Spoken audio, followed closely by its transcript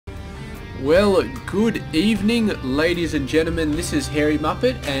Well, good evening, ladies and gentlemen. This is Hairy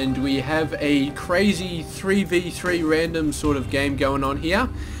Muppet, and we have a crazy 3v3 random sort of game going on here.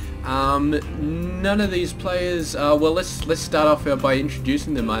 None of these players, well, let's start off by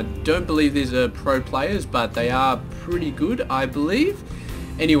introducing them. I don't believe these are pro players, but they are pretty good, I believe.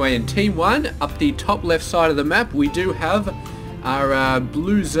 Anyway, in Team 1, up the top left side of the map, we do have our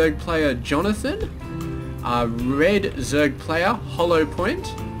blue Zerg player, Jonathan, our red Zerg player, Hollow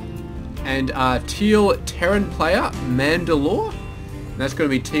Point, and our teal Terran player, Mandalore. That's going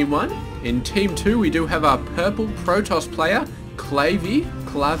to be Team 1. In Team 2, we do have our purple Protoss player, Clavi,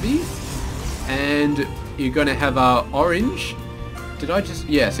 and you're going to have our orange,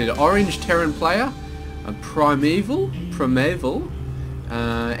 orange Terran player, a Primeval,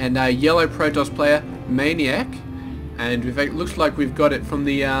 and our yellow Protoss player, Maniac. And it looks like we've got it from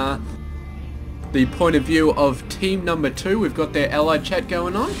the point of view of team number 2. We've got their allied chat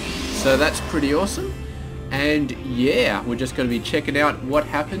going on, so that's pretty awesome. And yeah, we're just going to be checking out what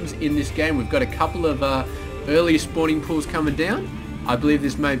happens in this game. We've got a couple of early spawning pools coming down. I believe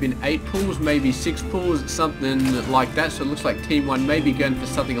this may have been 8 pools, maybe 6 pools, something like that. So it looks like Team 1 may be going for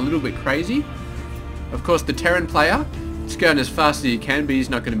something a little bit crazy. Of course, the Terran player, it's going as fast as he can, but he's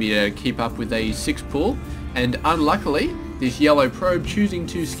not going to be able to keep up with a 6 pool. And unluckily, this yellow probe choosing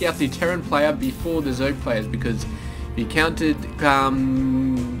to scout the Terran player before the Zerg players, because if he counted,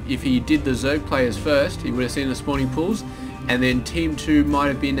 if he did the Zerg players first, he would have seen the spawning pools, and then Team 2 might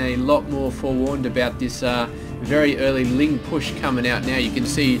have been a lot more forewarned about this very early Ling push coming out. Now you can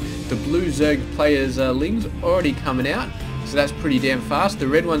see the blue Zerg players' Lings already coming out, so that's pretty damn fast. The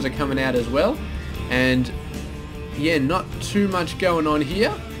red ones are coming out as well, and yeah, not too much going on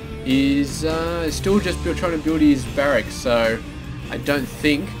here. He's still just trying to build his barracks, so I don't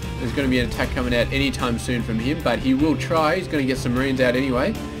think there's going to be an attack coming out anytime soon from him, but he will try. He's going to get some Marines out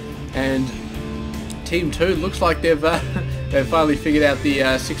anyway. And Team 2 looks like they've finally figured out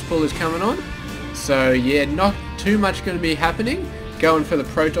the 6 pull is coming on. So yeah, not too much going to be happening. Going for the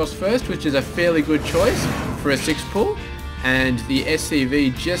Protoss first, which is a fairly good choice for a 6 pull. And the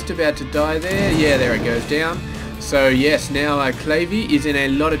SCV just about to die there. Yeah, there it goes down. So yes, now Clavi is in a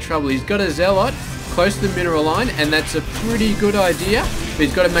lot of trouble. He's got a Zealot close to the mineral line, and that's a pretty good idea. But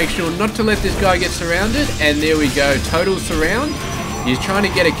he's got to make sure not to let this guy get surrounded. And there we go, total surround. He's trying to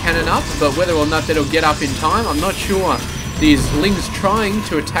get a cannon up, but whether or not that'll get up in time, I'm not sure. These Lings trying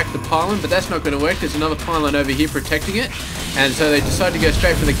to attack the pylon, but that's not going to work. There's another pylon over here protecting it. And so they decide to go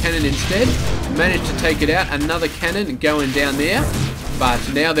straight for the cannon instead. Managed to take it out. Another cannon going down there. But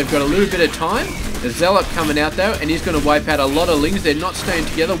now they've got a little bit of time. The Zealot coming out though, and he's going to wipe out a lot of Lings. They're not staying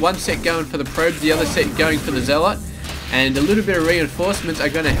together. One set going for the probes, the other set going for the Zealot. And a little bit of reinforcements are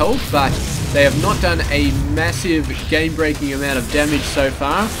going to help, but they have not done a massive game-breaking amount of damage so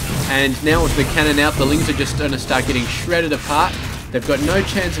far. And now with the cannon out, the Lings are just going to start getting shredded apart. They've got no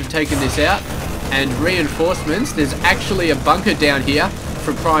chance of taking this out. And reinforcements, there's actually a bunker down here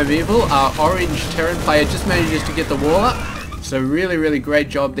for Primeval. Our orange Terran player just manages to get the wall up. So really great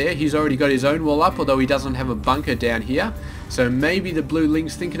job there. He's already got his own wall up, although he doesn't have a bunker down here. So maybe the blue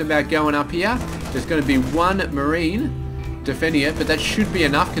Ling's thinking about going up here. There's going to be one Marine defending it, but that should be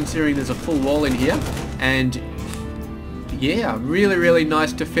enough considering there's a full wall in here. And yeah, really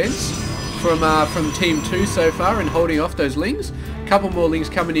nice defense from Team 2 so far and holding off those Lings. Couple more Lings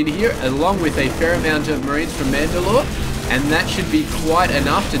coming in here, along with a fair amount of Marines from Mandalore, and that should be quite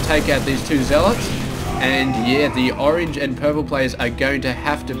enough to take out these 2 Zealots. And yeah, the orange and purple players are going to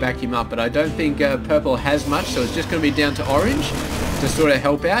have to back him up, but I don't think purple has much, so it's just going to be down to orange to sort of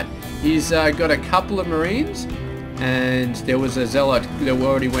help out. He's got a couple of Marines, and there was a Zealot that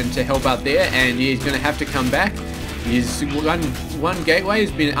already went to help out there, and yeah, he's going to have to come back. His one gateway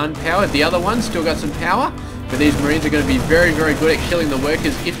has been unpowered, the other one still got some power, but these Marines are going to be very good at killing the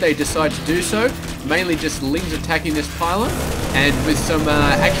workers if they decide to do so. Mainly just Lings attacking this pylon, and with some,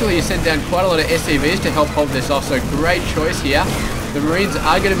 actually you sent down quite a lot of SCVs to help hold this off, so great choice here. The Marines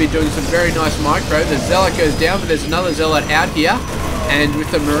are going to be doing some very nice micro. The Zealot goes down, but there's another Zealot out here, and with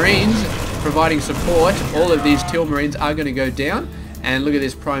the Marines providing support, all of these teal Marines are going to go down. And look at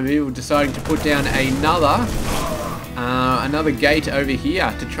this Primeval deciding to put down another gate over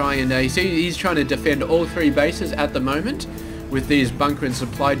here to try and, you see he's trying to defend all 3 bases at the moment with these bunker and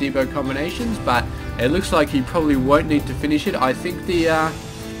supply depot combinations, but it looks like he probably won't need to finish it. I think these guys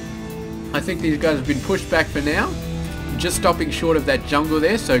have been pushed back for now, just stopping short of that jungle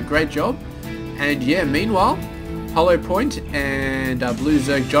there, so great job. And yeah, meanwhile, Hollow Point and blue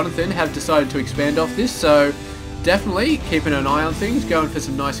Zerg Jonathan have decided to expand off this, so definitely keeping an eye on things, going for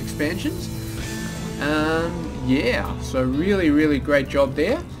some nice expansions. Yeah, so really great job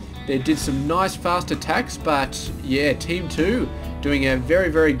there. They did some nice fast attacks, but yeah, Team 2 doing a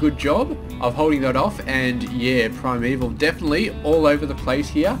very good job of holding that off. And yeah, Primeval definitely all over the place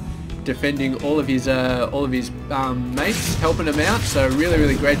here, defending all of his mates, helping him out. So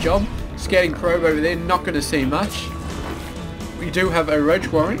really great job. Scouting probe over there, not going to see much. We do have a Roach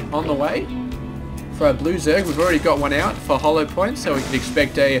Quarry on the way for our Blue Zerg. We've already got one out for Hollow Point, so we can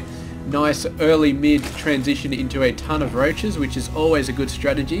expect a nice early mid transition into a ton of roaches, which is always a good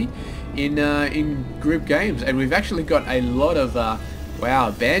strategy in group games. And we've actually got a lot of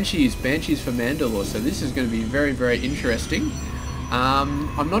wow, Banshees for Mandalore, so this is going to be very interesting.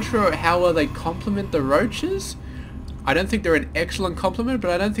 I'm not sure how well they complement the roaches. I don't think they're an excellent complement, but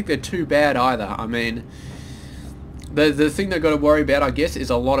I don't think they're too bad either. I mean, the thing they've got to worry about, I guess,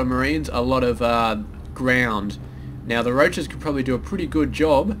 is a lot of Marines, a lot of ground. Now the roaches could probably do a pretty good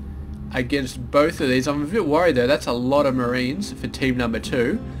job against both of these. I'm a bit worried though, that's a lot of Marines for team number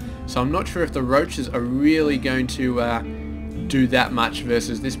 2. So I'm not sure if the roaches are really going to do that much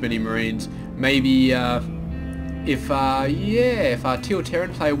versus this many Marines. Maybe if our Teal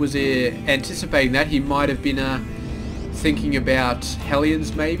Terran player was anticipating that, he might have been thinking about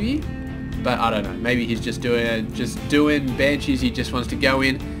Hellions maybe. But I don't know, maybe he's just doing Banshees. He just wants to go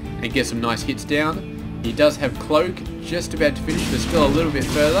in and get some nice hits down. He does have Cloak just about to finish, but still a little bit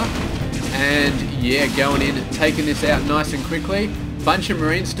further. And yeah, going in, taking this out nice and quickly. Bunch of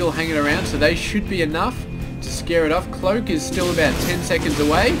Marines still hanging around, so they should be enough to scare it off. Cloak is still about 10 seconds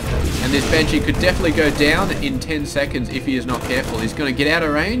away, and this Banshee could definitely go down in 10 seconds if he is not careful. He's going to get out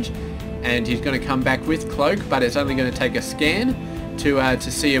of range, and he's going to come back with Cloak, but it's only going to take a scan to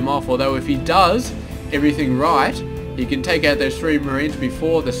see him off. Although if he does everything right, he can take out those 3 Marines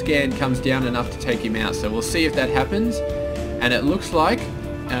before the scan comes down enough to take him out. So we'll see if that happens. And it looks like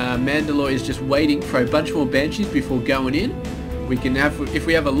Mandalore is just waiting for a bunch more Banshees before going in. We can have, if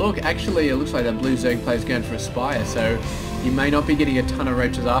we have a look, actually it looks like that Blue Zerg player is going for a Spire, so he may not be getting a ton of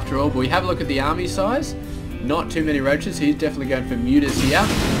roaches after all. But we have a look at the army size. Not too many roaches. He's definitely going for mutas here.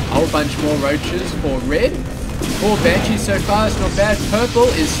 A whole bunch more roaches for red. 4 Banshees so far, that's not bad. Purple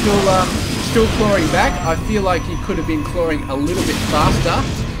is still clawing back. I feel like he could have been clawing a little bit faster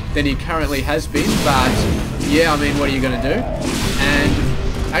than he currently has been, but yeah, I mean, what are you going to do?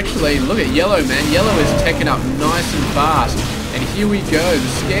 And actually, look at Yellow, man. Yellow is teching up nice and fast. And here we go. The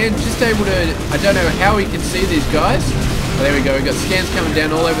scan just able to, I don't know how he can see these guys. Well, there we go. We've got scans coming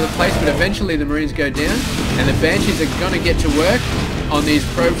down all over the place, but eventually the Marines go down, and the Banshees are going to get to work on these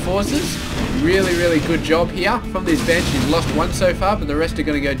probe forces. Really good job here from these Banshees. Lost 1 so far, but the rest are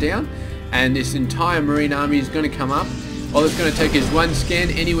going to go down, and this entire Marine army is going to come up. All it's going to take is 1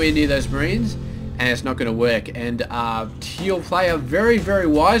 scan anywhere near those Marines, and it's not going to work. And Teal player very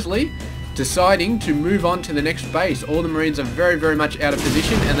wisely deciding to move on to the next base. All the Marines are very much out of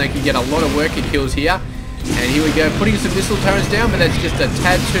position, and they can get a lot of worker kills here. And here we go, putting some missile turrets down, but that's just a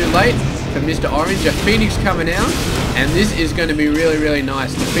tad too late for Mr. Orange. A Phoenix coming out, and this is going to be really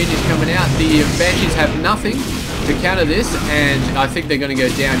nice. The Phoenix coming out, the Banshees have nothing to counter this, and I think they're going to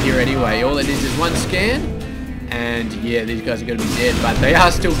go down here anyway. All it is 1 scan, and yeah, these guys are going to be dead, but they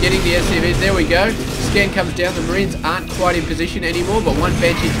are still getting the SCVs. There we go. Scan comes down. The Marines aren't quite in position anymore, but 1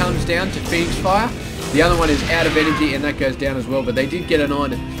 Banshee comes down to Phoenix Fire. The other one is out of energy, and that goes down as well, but they did get an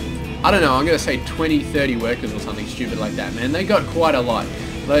on, I don't know, I'm going to say 20-30 workers or something stupid like that, man. They got quite a lot.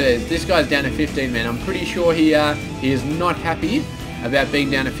 This guy's down to 15, man. I'm pretty sure he is not happy about being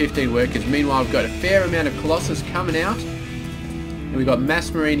down to 15 workers. Meanwhile, we've got a fair amount of Colossus coming out. And we've got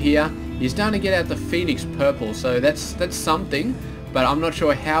Mass Marine here. He's starting to get out the Phoenix Purple, so that's something. But I'm not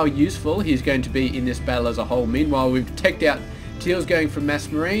sure how useful he's going to be in this battle as a whole. Meanwhile, we've teched out Teal's going for Mass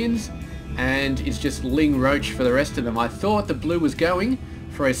Marines, and it's just Ling Roach for the rest of them. I thought the blue was going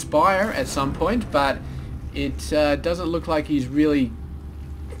for a Spire at some point, but it doesn't look like he's really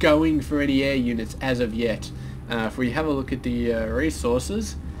going for any air units as of yet. If we have a look at the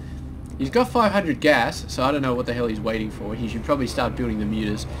resources, he's got 500 gas, so I don't know what the hell he's waiting for. He should probably start building the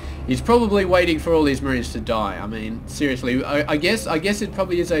mutas. He's probably waiting for all these Marines to die. I mean, seriously, I guess it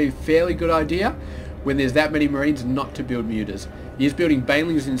probably is a fairly good idea when there's that many Marines not to build mutas. He's building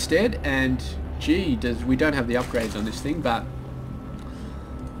Banelings instead, and gee, we don't have the upgrades on this thing, but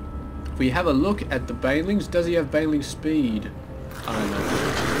if we have a look at the Banelings, does he have Baneling speed? I don't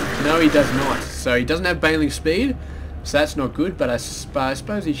know. No, he does not. So he doesn't have Baneling speed, so that's not good, but I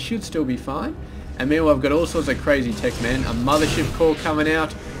suppose he should still be fine. And meanwhile, I've got all sorts of crazy tech, man. A Mothership Core coming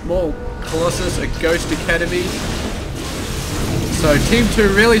out, more Colossus, a Ghost Academy. So Team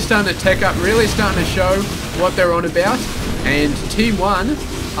 2 really starting to tech up, really starting to show what they're on about. And Team 1,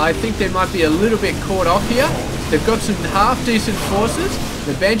 I think they might be a little bit caught off here. They've got some half-decent forces,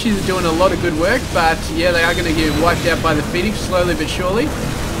 The Banshees are doing a lot of good work, but yeah, they are going to get wiped out by the Phoenix slowly but surely.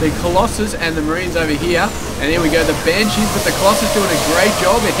 The Colossus and the Marines over here. And here we go, the Banshees, but the Colossus doing a great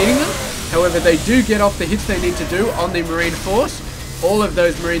job at hitting them. However, they do get off the hits they need to do on the Marine force. All of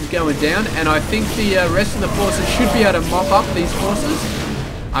those Marines going down, and I think the rest of the forces should be able to mop up these forces.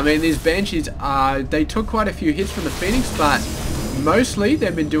 I mean, these Banshees, they took quite a few hits from the Phoenix, but mostly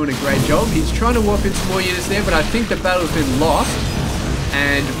they've been doing a great job. He's trying to warp in some more units there, but I think the battle's been lost.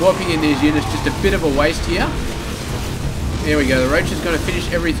 And warping in these units just a bit of a waste here. There we go, the Roach is going to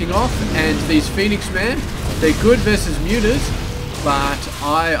finish everything off, and these Phoenix, man, they're good versus Mutas, but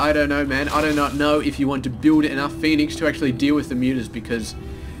I don't know, man. I do not know if you want to build enough Phoenix to actually deal with the Mutas, because,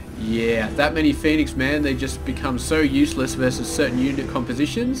 yeah, that many Phoenix, man, they just become so useless versus certain unit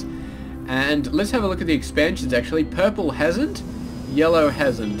compositions. And let's have a look at the expansions, actually. Purple hasn't, yellow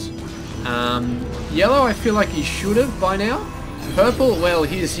hasn't. Yellow, I feel like he should have by now. Purple, well,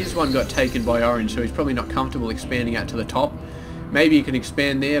 his one got taken by orange, so he's probably not comfortable expanding out to the top. Maybe you can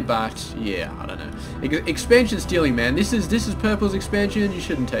expand there, but yeah, I don't know. Expansion stealing, man. This is Purple's expansion. You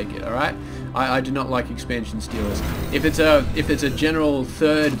shouldn't take it. All right. I do not like expansion stealers. If it's a general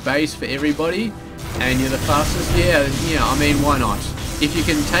third base for everybody, and you're the fastest, yeah. I mean, why not? If you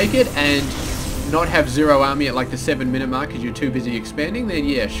can take it and not have zero army at like the 7-minute mark because you're too busy expanding, then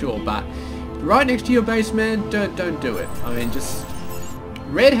yeah, sure. But right next to your base, man, don't do it. I mean, just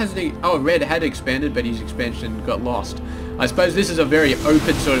Red hasn't. Oh, Red had expanded, but his expansion got lost. I suppose this is a very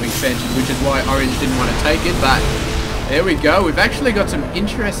open sort of expansion, which is why Orange didn't want to take it. But there we go. We've actually got some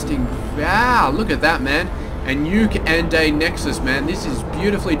interesting. Wow, look at that, man. A nuke and a Nexus, man. This is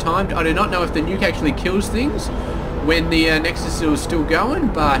beautifully timed. I do not know if the nuke actually kills things when the Nexus is still going,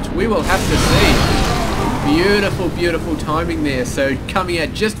 but we will have to see. Beautiful, beautiful timing there. So coming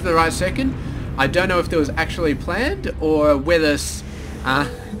at just the right second. I don't know if there was actually planned or whether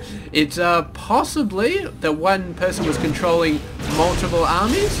it's possibly that one person was controlling multiple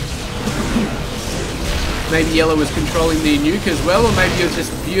armies. Maybe Yellow was controlling the nuke as well, or maybe it was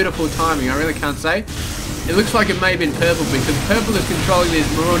just beautiful timing. I really can't say. It looks like it may have been Purple, because Purple is controlling these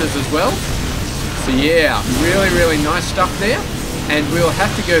Marauders as well. So yeah, really, really nice stuff there. And we'll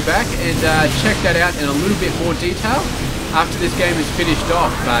have to go back and check that out in a little bit more detail after this game is finished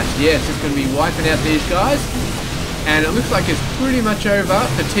off. But yeah, it's just going to be wiping out these guys. And it looks like it's pretty much over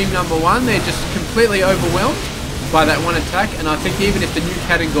for team number one. They're just completely overwhelmed by that one attack. And I think even if the nuke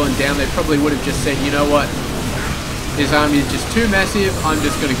hadn't gone down, they probably would have just said, you know what, this army is just too massive, I'm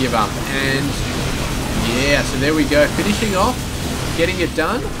just going to give up. And yeah, so there we go, finishing off, getting it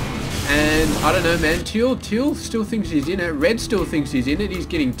done. And I don't know, man, Teal still thinks he's in it. Red still thinks he's in it. He's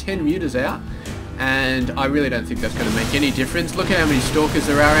getting 10 mutas out. And I really don't think that's going to make any difference. Look at how many Stalkers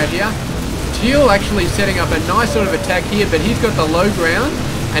there are out here. Teal actually setting up a nice sort of attack here, but he's got the low ground,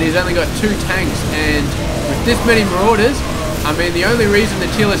 and he's only got 2 tanks. And with this many Marauders, I mean, the only reason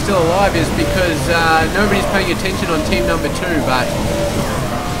that Teal is still alive is because nobody's paying attention on team number 2, but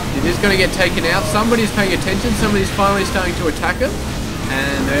it is going to get taken out. Somebody's paying attention, somebody's finally starting to attack him,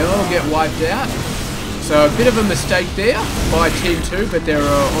 and they all get wiped out. So a bit of a mistake there by Team 2, but they're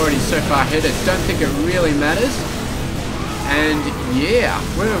already so far ahead, I don't think it really matters. And yeah,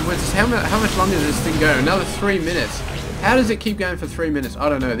 how much longer does this thing go? Another 3 minutes. How does it keep going for 3 minutes? I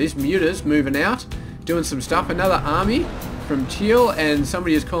don't know. These mutas moving out, doing some stuff. Another army from Teal, and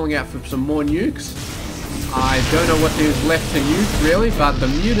somebody is calling out for some more nukes. I don't know what there's left to nuke really, but the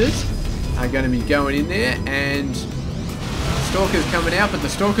mutas are going to be going in there, and Stalkers coming out, but the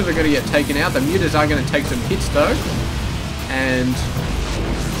Stalkers are going to get taken out. The mutas are going to take some hits though, and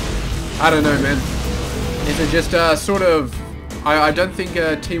I don't know, man. Is it just sort of, I don't think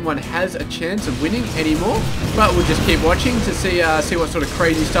Team 1 has a chance of winning anymore, but we'll just keep watching to see what sort of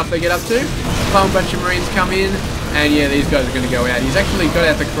crazy stuff they get up to. A bunch of Marines come in, and yeah, these guys are going to go out. He's actually got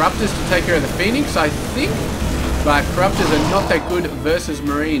out the Corruptors to take care of the Phoenix, I think, but Corruptors are not that good versus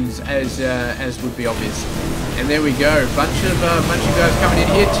Marines, as would be obvious. And there we go, bunch of guys coming in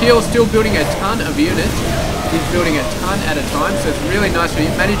here. Teal's still building a ton of units. He's building a ton at a time, so it's really nice for him,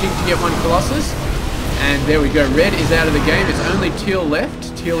 managing to get one Colossus. And there we go, Red is out of the game. It's only Teal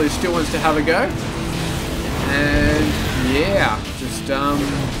left. Teal still wants to have a go. And yeah, just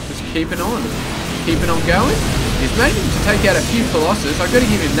keeping on going. He's managing to take out a few Colossus. I've got to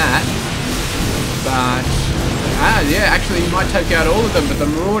give him that. But yeah, actually he might take out all of them. But the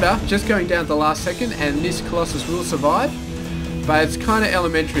Marauder just going down at the last second, and this Colossus will survive. But it's kind of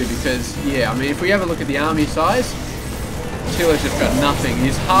elementary because, yeah, I mean, if we have a look at the army size, Teal has just got nothing.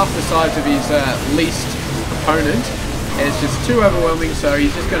 He's half the size of his least opponent, and it's just too overwhelming, so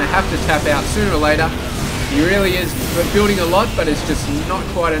he's just going to have to tap out sooner or later. He really is building a lot, but it's just not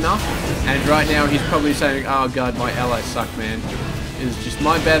quite enough. And right now he's probably saying, oh god, my allies suck, man. It's just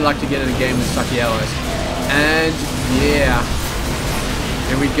my bad luck to get in a game with sucky allies. And yeah,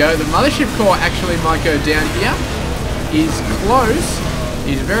 there we go. The mothership core actually might go down here. He's close.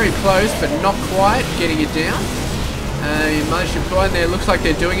 He's very close, but not quite getting it down. Mothership core, and there looks like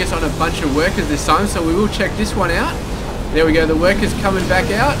they're doing it on a bunch of workers this time, so we will check this one out. There we go. The workers coming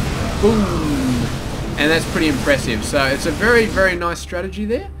back out. Boom. And that's pretty impressive. So it's a very, very nice strategy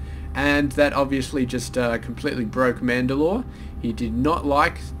there. And that obviously just completely broke Mandalore. He did not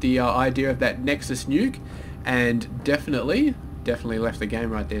like the idea of that Nexus nuke, and definitely left the game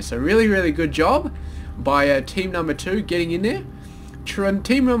right there. So really, really good job by team number 2 getting in there.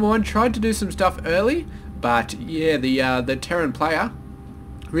 Team number 1 tried to do some stuff early, but yeah, the Terran player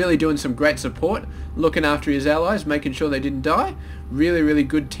really doing some great support, looking after his allies, making sure they didn't die. Really, really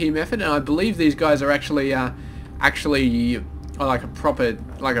good team effort, and I believe these guys are actually like a proper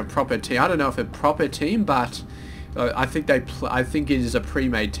team. I don't know if a proper team, but I think it is a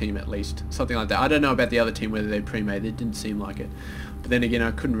pre-made team at least, something like that. I don't know about the other team whether they're pre-made. It didn't seem like it, but then again,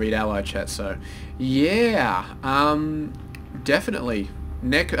 I couldn't read ally chat. So yeah, definitely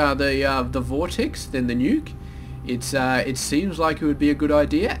the vortex, then the nuke. It seems like it would be a good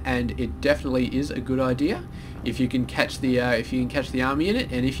idea, and it definitely is a good idea if you can catch the army in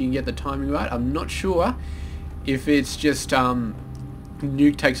it, and if you can get the timing right. I'm not sure if it's just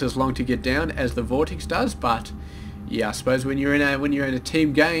nuke takes as long to get down as the vortex does, but yeah, I suppose when you're in a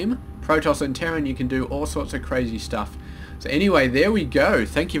team game, Protoss and Terran, you can do all sorts of crazy stuff. So anyway, there we go.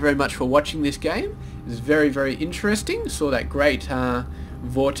 Thank you very much for watching this game. It was very, very interesting. Saw that great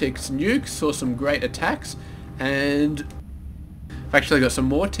vortex nuke, saw some great attacks, and I've actually got some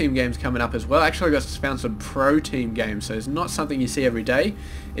more team games coming up as well. Actually found some pro team games, so it's not something you see every day.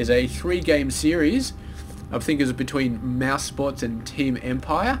 It's a 3-game series. I think it was between Mouse Sports and Team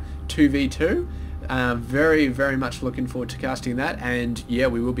Empire, 2v2. Very, very much looking forward to casting that, and yeah,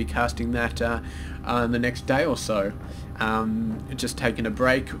 we will be casting that the next day or so. Just taking a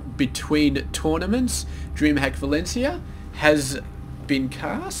break between tournaments. DreamHack Valencia has been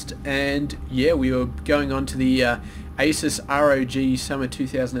cast, and yeah, we are going on to the Asus ROG Summer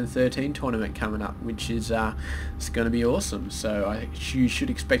 2013 tournament coming up, which is it's going to be awesome. So you should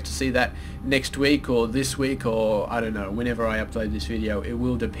expect to see that next week or this week, or I don't know, whenever I upload this video. It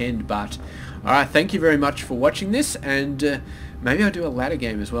will depend, but alright, thank you very much for watching this, and maybe I'll do a ladder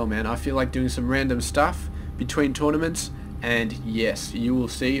game as well, man. I feel like doing some random stuff between tournaments, and yes, you will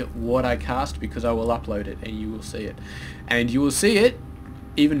see what I cast because I will upload it, and you will see it. And you will see it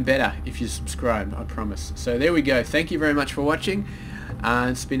even better if you subscribe, I promise. So there we go. Thank you very much for watching.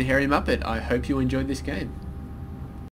 It's been Hairy Muppet. I hope you enjoyed this game.